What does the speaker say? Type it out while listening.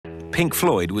Pink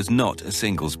Floyd was not a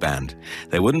singles band.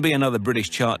 There wouldn't be another British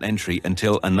chart entry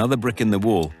until Another Brick in the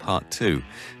Wall, Part 2,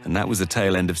 and that was the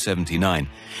tail end of '79.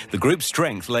 The group's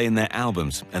strength lay in their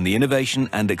albums and the innovation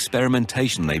and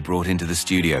experimentation they brought into the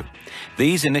studio.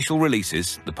 These initial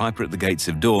releases, The Piper at the Gates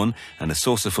of Dawn and A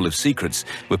Saucerful of Secrets,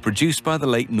 were produced by the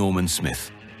late Norman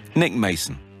Smith. Nick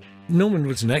Mason. Norman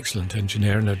was an excellent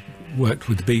engineer and had worked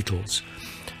with the Beatles.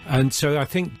 And so I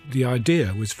think the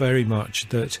idea was very much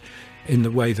that in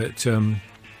the way that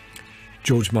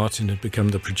George Martin had become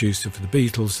the producer for the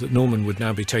Beatles, that Norman would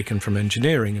now be taken from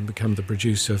engineering and become the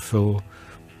producer for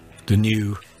the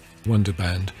new Wonder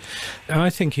Band. And I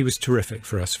think he was terrific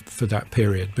for us for that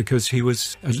period because he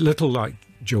was a little like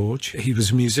George. He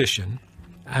was a musician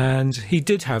and he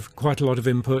did have quite a lot of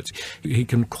input. He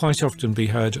can quite often be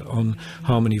heard on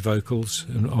harmony vocals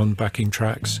and on backing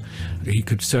tracks. He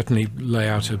could certainly lay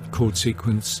out a chord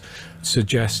sequence,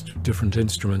 suggest different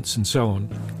instruments and so on.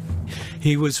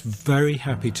 He was very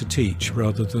happy to teach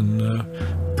rather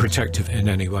than protective in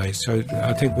any way. So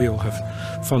I think we all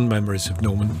have fond memories of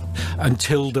Norman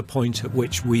until the point at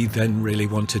which we then really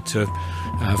wanted to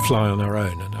fly on our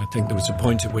own. And I think there was a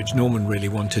point at which Norman really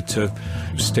wanted to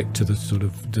stick to the sort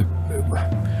of,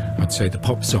 I'd say, the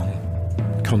pop song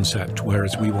concept,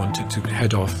 whereas we wanted to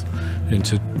head off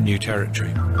into new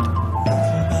territory.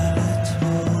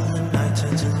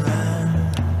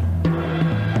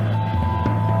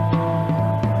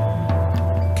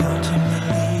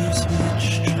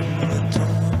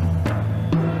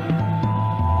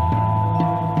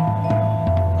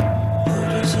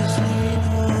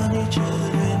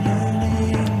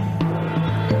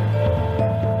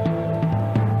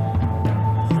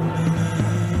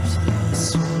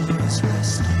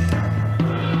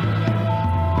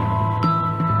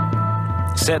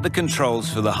 Set the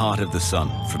controls for The Heart of the Sun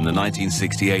from the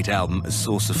 1968 album A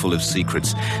Saucerful of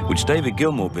Secrets, which David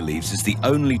Gilmour believes is the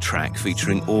only track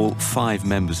featuring all 5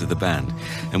 members of the band,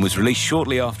 and was released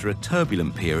shortly after a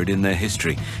turbulent period in their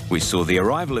history, which saw the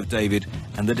arrival of David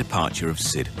and the departure of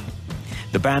Sid.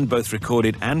 The band both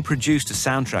recorded and produced a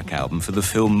soundtrack album for the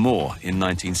film More in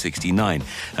 1969,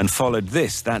 and followed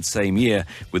this that same year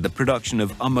with the production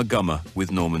of Ummagumma with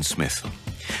Norman Smith.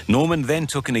 Norman then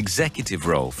took an executive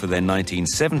role for their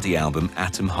 1970 album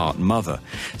Atom Heart Mother,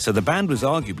 so the band was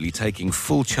arguably taking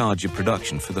full charge of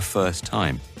production for the first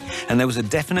time. And there was a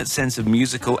definite sense of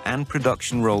musical and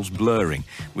production roles blurring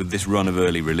with this run of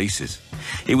early releases.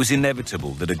 It was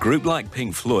inevitable that a group like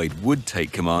Pink Floyd would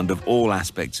take command of all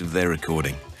aspects of their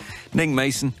recording. Nick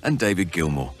Mason and David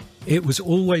Gilmour. It was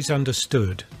always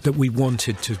understood that we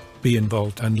wanted to be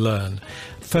involved and learn.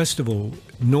 First of all,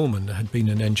 Norman had been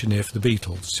an engineer for the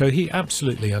Beatles, so he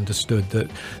absolutely understood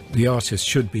that the artist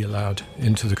should be allowed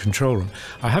into the control room.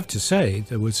 I have to say,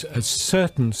 there was a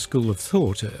certain school of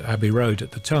thought at Abbey Road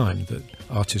at the time that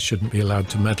artists shouldn't be allowed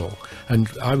to meddle, and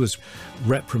I was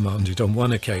reprimanded on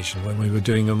one occasion when we were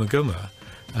doing Ummagumma,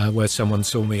 where someone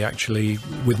saw me actually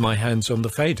with my hands on the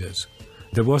faders.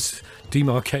 There was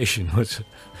demarcation, was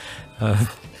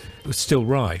still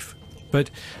rife, but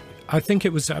I think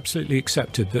it was absolutely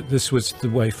accepted that this was the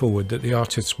way forward, that the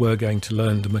artists were going to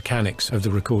learn the mechanics of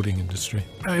the recording industry.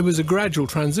 It was a gradual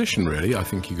transition, really, I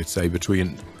think you could say,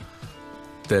 between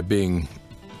there being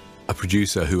a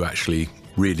producer who actually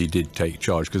really did take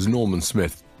charge, because Norman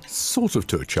Smith sort of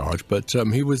took charge, but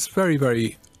he was very,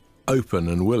 very open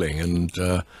and willing,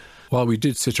 and while we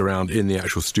did sit around in the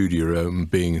actual studio room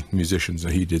being musicians,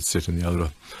 and he did sit in the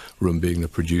other room being the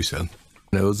producer,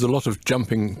 there was a lot of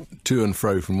jumping to and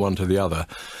fro from one to the other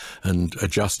and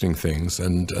adjusting things,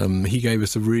 and he gave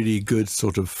us a really good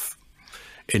sort of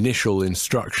initial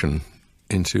instruction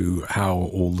into how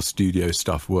all the studio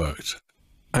stuff worked.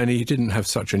 And he didn't have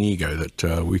such an ego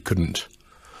that we couldn't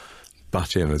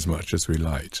butt in as much as we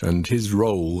liked. And his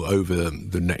role over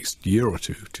the next year or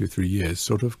 2-3 years,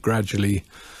 sort of gradually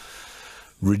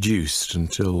reduced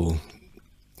until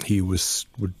he would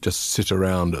just sit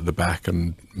around at the back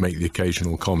and make the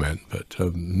occasional comment,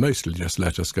 but mostly just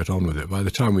let us get on with it. By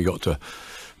the time we got to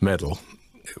Medal,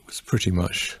 it was pretty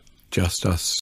much just us